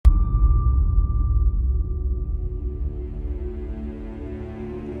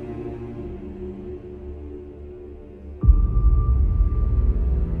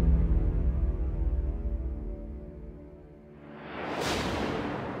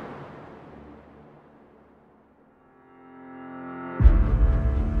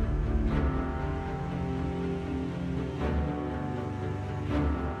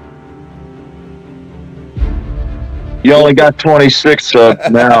You only got 26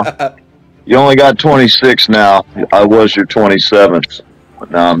 now. You only got 26 now. I was your 27th.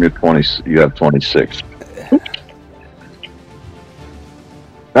 But now I'm your 20. You have 26.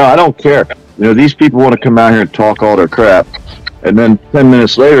 No, I don't care. You know, these people want to come out here and talk all their crap, and then 10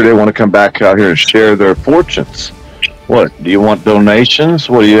 minutes later they want to come back out here and share their fortunes. What? Do you want donations?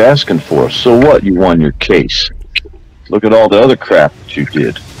 What are you asking for? So what? You won your case. Look at all the other crap that you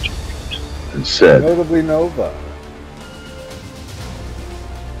did and said. Notably Nova.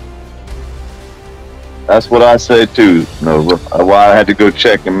 That's what I say too, Nova. Why I had to go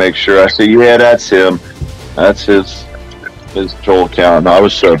check and make sure. I said, yeah, that's him. That's his troll account. No, I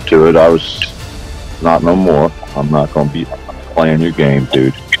was sub to it. I was not no more. I'm not going to be playing your game,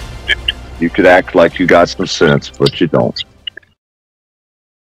 dude. You could act like you got some sense, but you don't.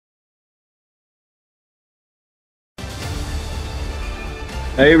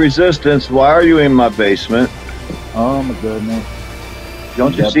 Hey, Resistance, why are you in my basement? Oh my goodness.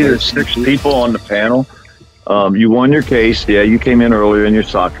 Don't you see there's 6 people on the panel? You won your case. Yeah, you came in earlier in your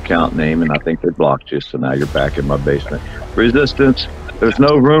sock account name, and I think they blocked you, so now you're back in my basement. Resistance, there's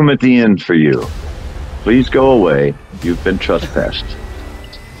no room at the end for you. Please go away. You've been trespassed.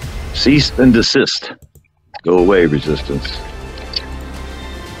 Cease and desist. Go away, Resistance.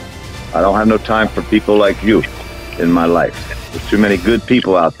 I don't have no time for people like you in my life. There's too many good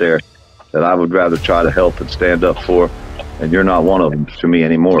people out there that I would rather try to help and stand up for. And you're not one of them to me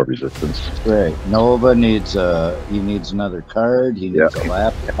anymore, Resistance. Right. Nova needs he needs another card. He needs a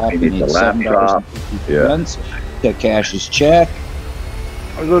laptop. He needs a laptop. Yeah. To cash his check.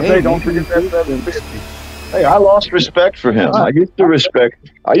 I was gonna say, don't forget that 750. Hey, I lost respect for him. I used to respect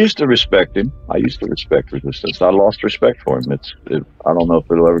him. I used to respect Resistance. I lost respect for him. I don't know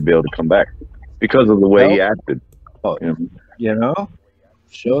if it'll ever be able to come back because of the way he acted. Oh, you know,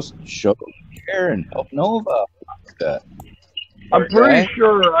 show care and help Nova. I'm pretty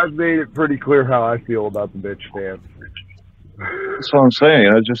sure I've made it pretty clear how I feel about the bitch stance. That's what I'm saying.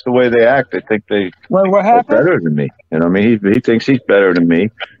 You know, just the way they act. They think they're better than me. You know, I mean, he thinks he's better than me.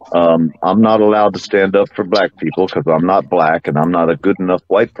 I'm not allowed to stand up for black people because I'm not black, and I'm not a good enough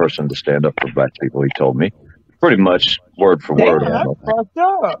white person to stand up for black people. He told me, pretty much word for word. That's fucked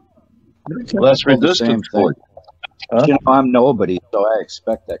up. Well, that's Resistance for you. Huh? You know, I'm nobody, so I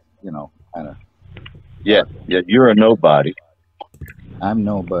expect that. You know, kind of. Yeah, you're a nobody. I'm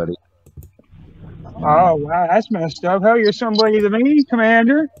nobody. Oh, wow, that's messed up. Hell, you're somebody to me,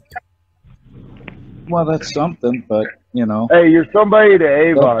 Commander. Well, that's something, but, you know. Hey, you're somebody to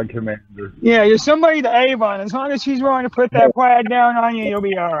Avon, Commander. Yeah, you're somebody to Avon. As long as she's willing to put that plaid down on you, you'll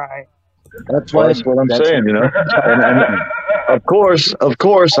be all right. That's what I'm saying, you know. and of course,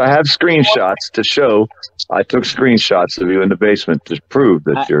 I have screenshots to show. I took screenshots of you in the basement to prove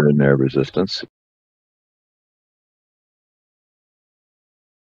that you're in there, Resistance.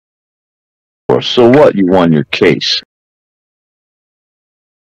 So what? You won your case.